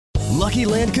Lucky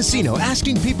Land Casino,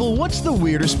 asking people, what's the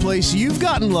weirdest place you've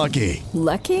gotten lucky?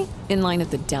 Lucky? In line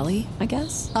at the deli, I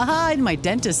guess? Aha, in my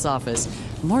dentist's office.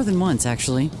 More than once,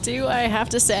 actually. Do I have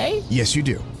to say? Yes, you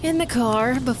do. In the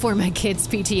car before my kids'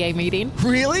 PTA meeting.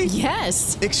 Really?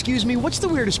 Yes. Excuse me, what's the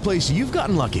weirdest place you've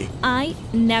gotten lucky? I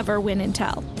never win and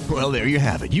tell. Well, there you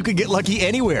have it. You can get lucky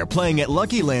anywhere, playing at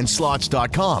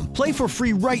LuckyLandSlots.com. Play for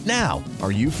free right now.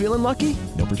 Are you feeling lucky?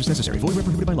 No purchase necessary. Void where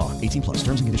prohibited by law. 18 plus.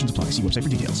 Terms and conditions apply. See website for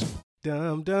details.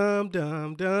 Dum dum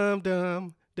dum dum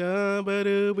dum. Dum ba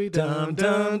dooby dum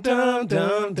dum dum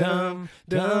dum dum.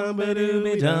 Dum ba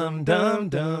dooby dum dum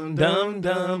dum dum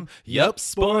dum. Yup,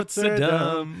 sports are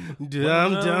dumb.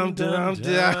 Dum dum dum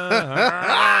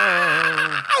dum.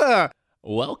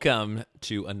 Welcome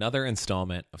to another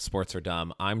installment of Sports Are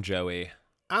Dumb. I'm Joey.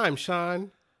 I'm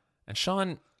Sean. And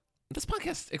Sean, this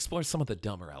podcast explores some of the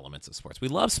dumber elements of sports. We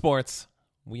love sports.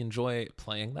 We enjoy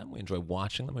playing them. We enjoy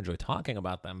watching them. We enjoy talking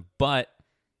about them. But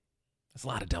there's a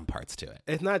lot of dumb parts to it.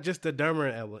 It's not just the dumber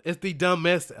element. It's the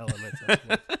dumbest elements of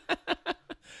sports.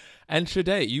 And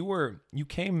today, you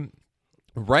came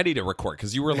ready to record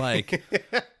because you were like...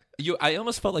 I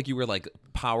almost felt like you were like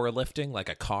powerlifting like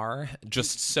a car,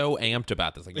 just so amped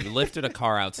about this. Like you lifted a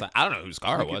car outside. I don't know whose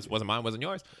car it was. Wasn't mine, wasn't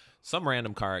yours. Some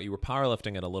random car. You were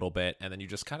powerlifting it a little bit, and then you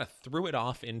just kind of threw it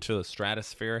off into the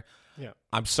stratosphere. Yeah.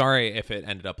 I'm sorry if it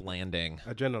ended up landing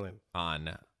Adrenaline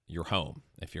on your home,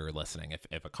 if you're listening.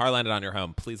 If a car landed on your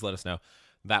home, please let us know.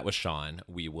 That was Sean.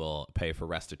 We will pay for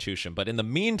restitution. But in the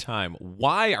meantime,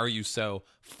 why are you so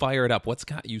fired up? What's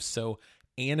got you so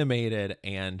animated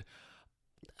and...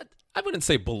 I wouldn't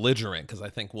say belligerent because I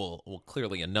think we'll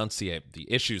clearly enunciate the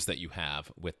issues that you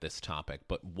have with this topic,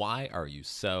 but why are you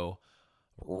so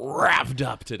revved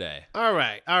up today? All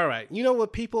right. You know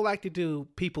what people like to do?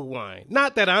 People whine.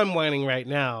 Not that I'm whining right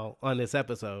now on this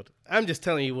episode. I'm just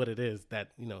telling you what it is that,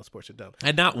 sports are dumb.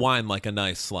 And not wine like a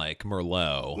nice like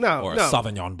Merlot or a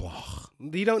Sauvignon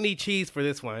Blanc. You don't need cheese for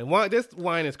this wine. This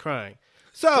wine is crying.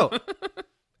 So...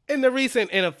 In the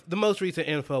most recent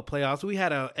NFL playoffs, we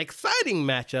had an exciting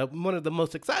matchup, one of the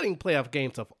most exciting playoff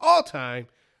games of all time,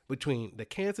 between the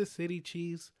Kansas City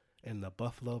Chiefs and the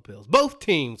Buffalo Bills. Both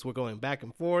teams were going back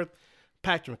and forth.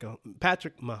 Patrick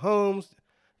Mahomes,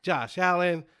 Josh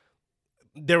Allen.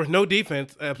 There was no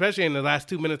defense, especially in the last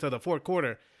 2 minutes of the fourth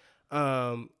quarter.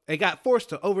 It got forced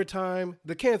to overtime.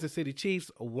 The Kansas City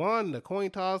Chiefs won the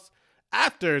coin toss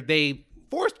after they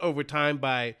forced overtime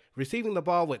by receiving the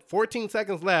ball with 14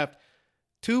 seconds left,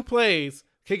 2 plays,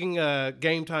 kicking a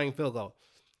game-tying field goal.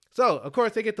 So, of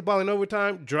course, they get the ball in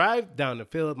overtime, drive down the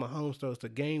field. Mahomes throws the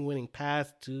game-winning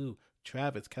pass to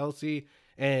Travis Kelce.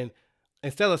 And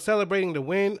instead of celebrating the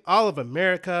win, all of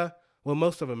America, well,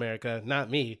 most of America, not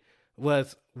me,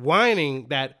 was whining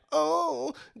that,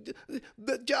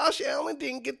 the Josh Allen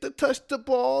didn't get to touch the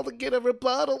ball to get a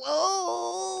rebuttal.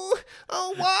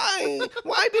 Why?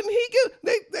 Why didn't he get?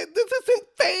 This isn't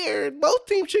fair. Both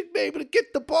teams should be able to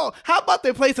get the ball. How about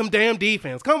they play some damn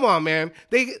defense? Come on, man.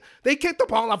 They kicked the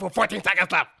ball off with 14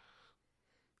 seconds left.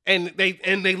 And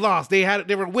they lost. They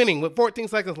were winning with 14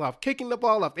 seconds left, kicking the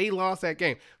ball off. They lost that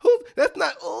game. That's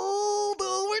not the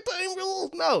overtime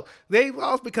rules. No, they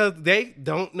lost because they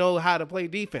don't know how to play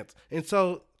defense. And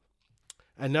so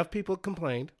enough people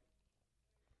complained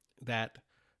that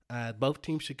both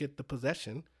teams should get the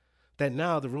possession, that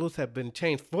now the rules have been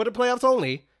changed for the playoffs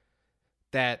only,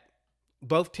 that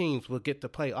both teams will get to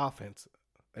play offense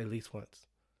at least once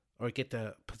or get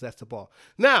to possess the ball.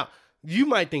 Now, you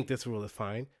might think this rule is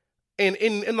fine. And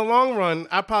in the long run,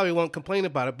 I probably won't complain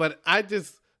about it, but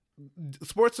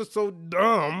sports are so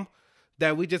dumb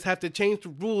that we just have to change the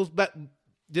rules, but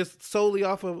just solely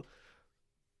off of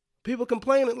people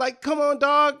complaining. Like, come on,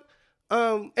 dog.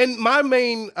 And my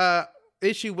main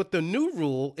issue with the new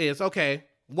rule is, okay,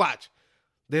 watch.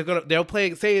 They'll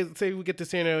play, say we get the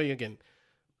scenario again.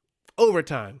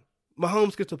 Overtime.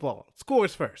 Mahomes gets the ball,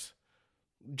 scores first,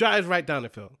 drives right down the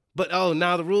field. But,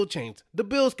 now the rule changed. The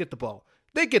Bills get the ball.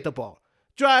 They get the ball.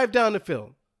 Drive down the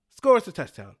field. Scores a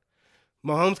touchdown.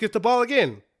 Mahomes gets the ball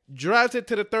again. Drives it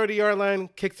to the 30-yard line.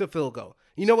 Kicks a field goal.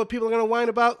 You know what people are going to whine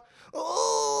about?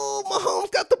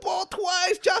 Mahomes got the ball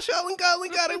twice. Josh Allen only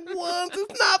got it once.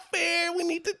 It's not fair. We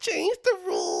need to change the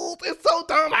rules. It's so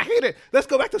dumb. I hate it. Let's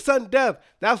go back to sudden death.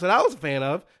 That's what I was a fan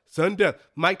of. Sudden death.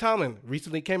 Mike Tomlin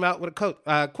recently came out with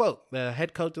a quote. The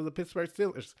head coach of the Pittsburgh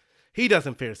Steelers. He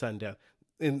doesn't fear sudden death.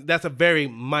 And that's a very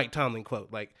Mike Tomlin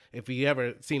quote. Like, if you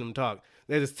ever seen him talk,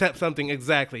 that is something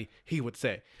exactly he would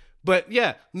say. But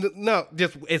yeah, no,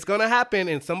 just it's going to happen,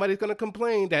 and somebody's going to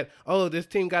complain that, this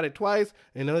team got it twice,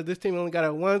 and this team only got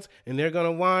it once, and they're going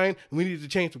to whine, and we need to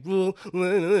change the rule.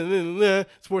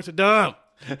 Sports are dumb.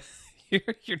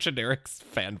 your generic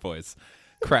fan voice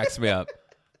cracks me up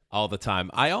all the time.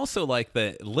 I also like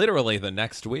that literally the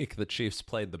next week the Chiefs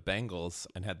played the Bengals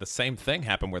and had the same thing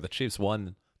happen where the Chiefs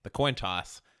won the coin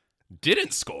toss,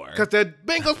 didn't score, Because the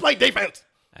Bengals play defense.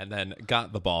 and then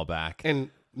got the ball back. And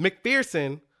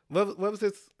McPherson, what was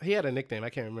his? He had a nickname. I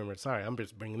can't remember. Sorry, I'm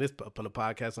just bringing this up on the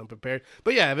podcast unprepared.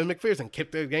 But yeah, Evan McPherson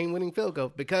kicked the game-winning field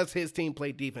goal because his team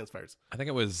played defense first. I think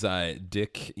it was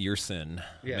Dick Earson,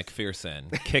 Yes.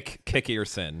 McPherson, kick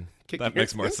Earson. Kick That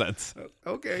makes more Earson? sense.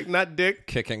 Okay, not Dick.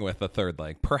 Kicking with the third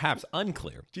leg, perhaps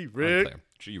unclear. G-Rick.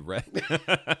 G-Rick.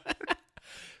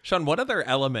 Sean, one other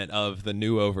element of the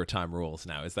new overtime rules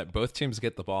now is that both teams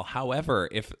get the ball. However,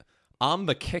 if on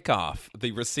the kickoff,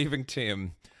 the receiving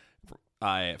team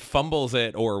fumbles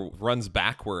it or runs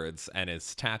backwards and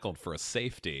is tackled for a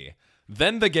safety,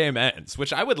 then the game ends,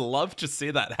 which I would love to see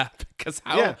that happen. Because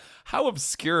how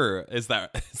obscure is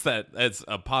that? It's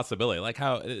a possibility. Like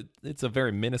how it's a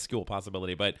very minuscule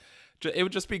possibility, but it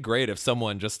would just be great if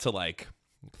someone just to like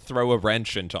throw a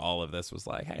wrench into all of this was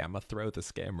like, hey, I'm gonna throw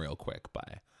this game real quick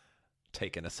by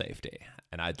taking a safety,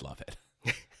 and I'd love it.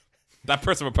 That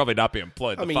person would probably not be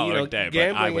employed the following day.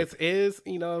 Gambling but I would. is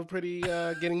pretty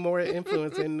getting more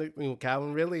influence in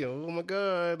Calvin Ridley. Oh my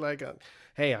God! Like,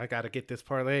 hey, I got to get this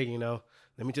parlay. Let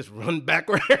me just run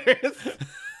backwards.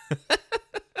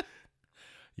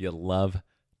 You love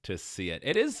to see it.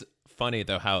 It is funny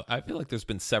though how I feel like there's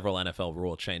been several NFL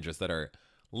rule changes that are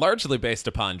largely based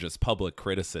upon just public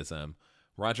criticism.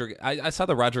 I saw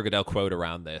the Roger Goodell quote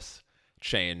around this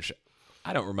change.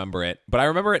 I don't remember it, but I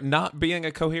remember it not being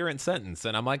a coherent sentence.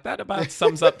 And I'm like, that about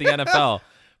sums up the NFL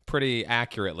pretty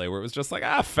accurately, where it was just like,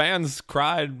 fans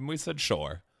cried. And we said,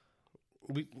 sure.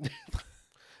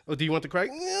 Oh, do you want to cry?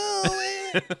 No,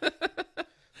 man.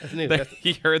 That's new.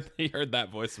 He heard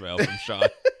that voicemail from Sean.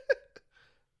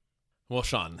 Well,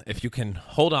 Sean, if you can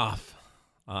hold off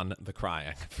on the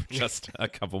crying for just a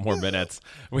couple more minutes,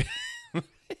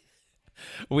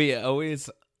 we always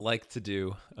like to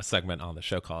do a segment on the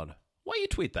show called Why You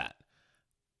Tweet That?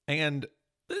 And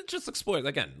just explore it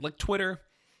again. Like Twitter,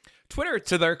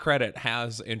 to their credit,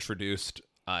 has introduced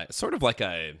sort of like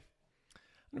I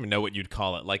don't even know what you'd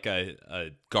call it, like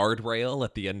a guardrail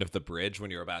at the end of the bridge when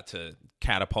you're about to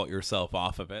catapult yourself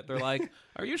off of it. They're like,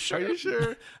 are you sure? Are you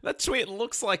sure? That tweet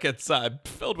looks like it's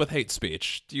filled with hate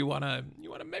speech. Do you want to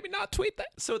maybe not tweet that?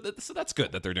 So that's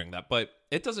good that they're doing that, but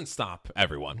it doesn't stop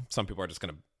everyone. Some people are just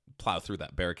going to plow through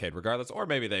that barricade regardless, or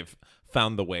maybe they've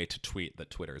found the way to tweet that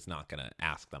Twitter is not going to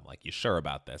ask them, like, you sure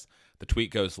about this? The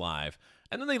tweet goes live,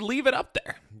 and then they leave it up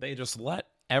there. They just let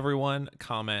everyone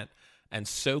comment and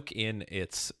soak in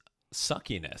its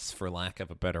suckiness, for lack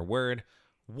of a better word.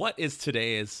 What is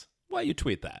today's Why You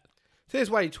Tweet That? Today's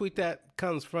Why You Tweet That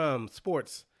comes from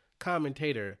sports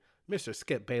commentator Mr.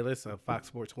 Skip Bayless of Fox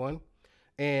Sports 1.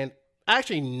 And I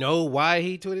actually know why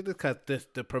he tweeted this, because this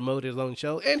to promote his own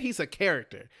show, and he's a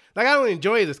character. Like, I don't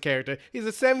enjoy this character. He's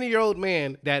a 70-year-old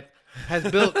man that has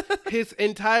built his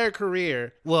entire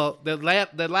career, well, the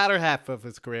latter half of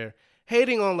his career,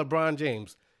 hating on LeBron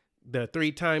James, the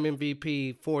 3-time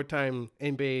MVP, 4-time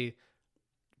NBA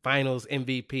Finals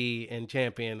MVP and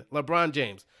champion, LeBron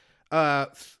James.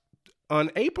 On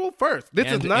April 1st,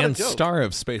 this is not a joke. And star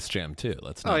of Space Jam, too.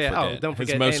 Let's not forget. Don't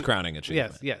forget. His most crowning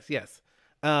achievement. Yes.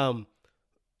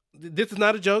 This is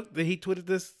not a joke. He tweeted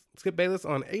this, Skip Bayless,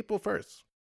 on April 1st.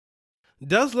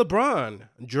 Does LeBron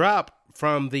drop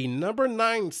from the number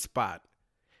 9 spot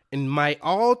in my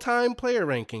all-time player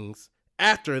rankings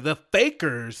after the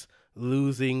Fakers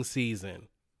losing season?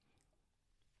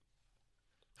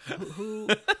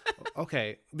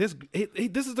 Okay, this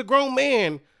is a grown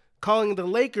man calling the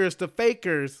Lakers the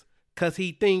Fakers because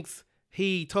he thinks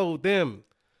he told them.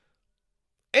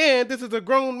 And this is a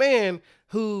grown man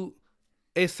who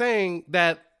is saying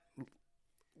that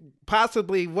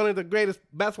possibly one of the greatest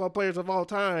basketball players of all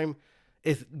time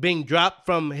is being dropped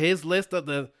from his list of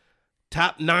the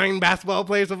top 9 basketball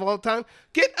players of all time.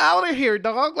 Get out of here,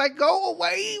 dog. Like, go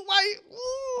away. Why?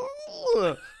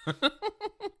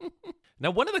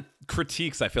 Now, one of the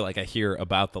critiques I feel like I hear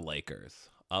about the Lakers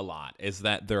a lot is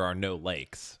that there are no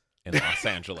lakes in Los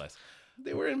Angeles.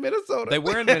 They were in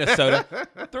Minnesota.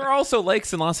 There are also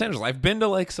lakes in Los Angeles. I've been to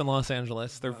lakes in Los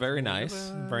Angeles. They're very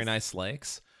nice. Very nice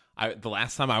lakes. The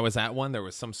last time I was at one, there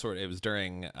was it was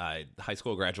during high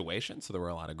school graduation, so there were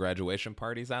a lot of graduation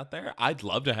parties out there. I'd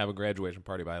love to have a graduation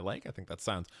party by a lake. I think that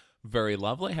sounds very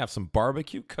lovely. Have some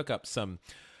barbecue, cook up some,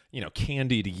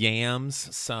 candied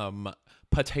yams, some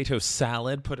potato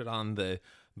salad, put it on the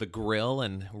grill,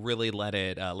 and really let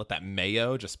that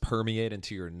mayo just permeate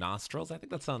into your nostrils. I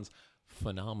think that sounds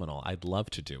phenomenal. I'd love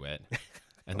to do it.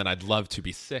 And then I'd love to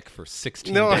be sick for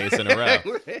 16 days in a row.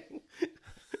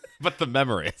 But the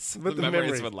memories,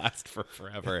 memories would last for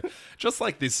forever. Just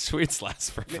like these tweets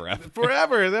last for forever.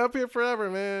 Forever. They'll appear forever,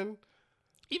 man.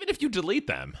 Even if you delete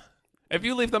them. If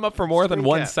you leave them up for more than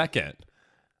 1 second.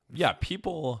 Yeah,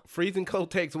 people... Freezing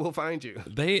cold takes will find you.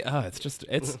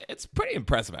 It's pretty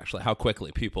impressive, actually, how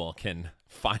quickly people can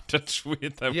find a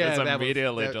tweet that was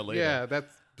immediately deleted. Yeah,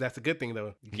 that's a good thing,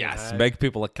 though. Yes, make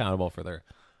people accountable for their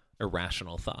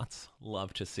irrational thoughts.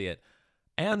 Love to see it.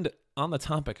 And on the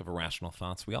topic of irrational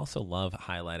thoughts, we also love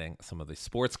highlighting some of the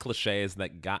sports cliches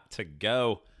that got to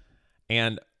go.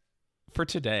 And for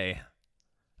today,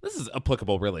 this is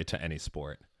applicable really to any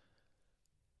sport.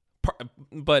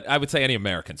 But I would say any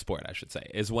American sport, I should say,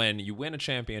 is when you win a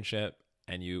championship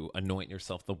and you anoint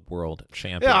yourself the world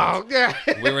champion. Oh, yeah.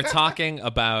 We were talking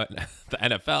about the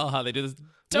NFL, how they do this.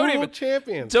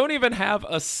 Champions. Don't even have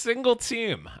a single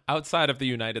team outside of the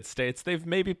United States. They've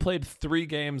maybe played 3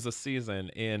 games a season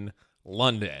in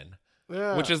London,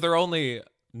 which is their only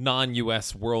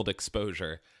non-U.S. world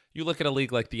exposure. You look at a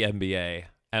league like the NBA,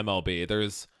 MLB,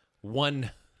 there's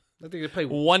one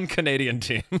Canadian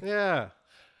team. Yeah.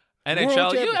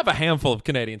 NHL, you have a handful of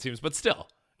Canadian teams, but still,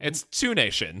 it's 2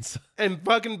 nations. And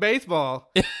fucking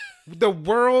baseball. The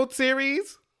World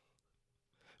Series.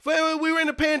 We were in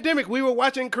a pandemic. We were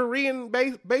watching Korean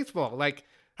baseball. Like,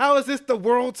 how is this the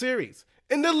World Series?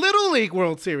 In the Little League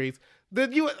World Series,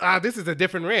 this is a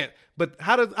different rant. But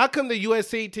how come the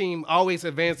USC team always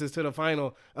advances to the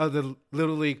final of the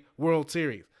Little League World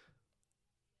Series?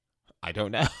 I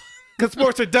don't know. Because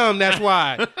sports are dumb, that's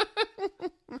why.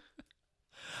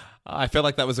 I feel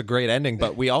like that was a great ending,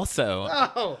 but we also...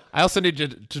 I also need to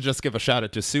just give a shout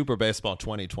out to Super Baseball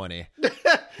 2020.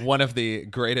 One of the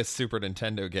greatest Super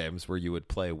Nintendo games where you would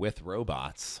play with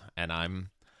robots, and I'm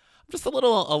just a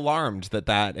little alarmed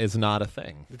that is not a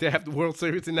thing. Did they have the World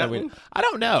Series in that one? I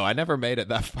don't know. I never made it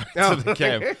that far into the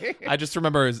game. I just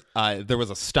remember there was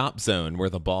a stop zone where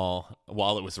the ball,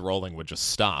 while it was rolling, would just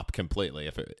stop completely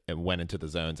if it went into the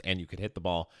zones, and you could hit the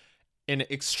ball in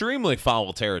extremely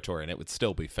foul territory, and it would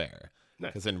still be fair.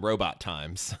 Because in robot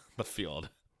times, the field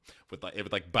would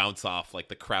bounce off, like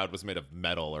the crowd was made of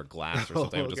metal or glass or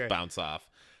something. It would just bounce off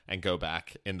and go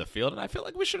back in the field. And I feel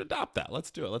like we should adopt that. Let's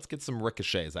do it. Let's get some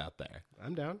ricochets out there.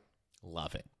 I'm down.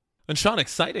 Love it. And Sean,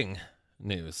 exciting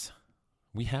news.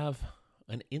 We have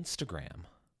an Instagram.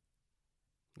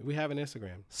 We have an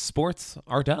Instagram. Sports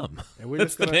are dumb. And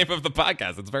that's the name of the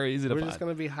podcast. It's very easy to find. We're just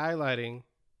going to be highlighting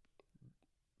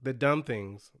the dumb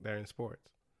things that are in sports.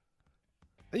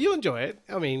 You enjoy it.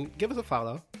 I mean, give us a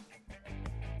follow.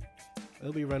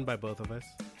 It'll be run by both of us.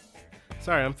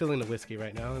 Sorry, I'm feeling the whiskey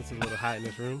right now. It's a little hot in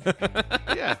this room.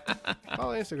 Yeah.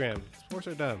 Follow Instagram. Sports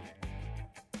are dumb.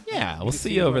 Yeah, we'll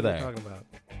see you over there. Talking about.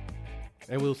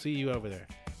 And we'll see you over there.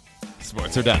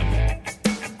 Sports are dumb.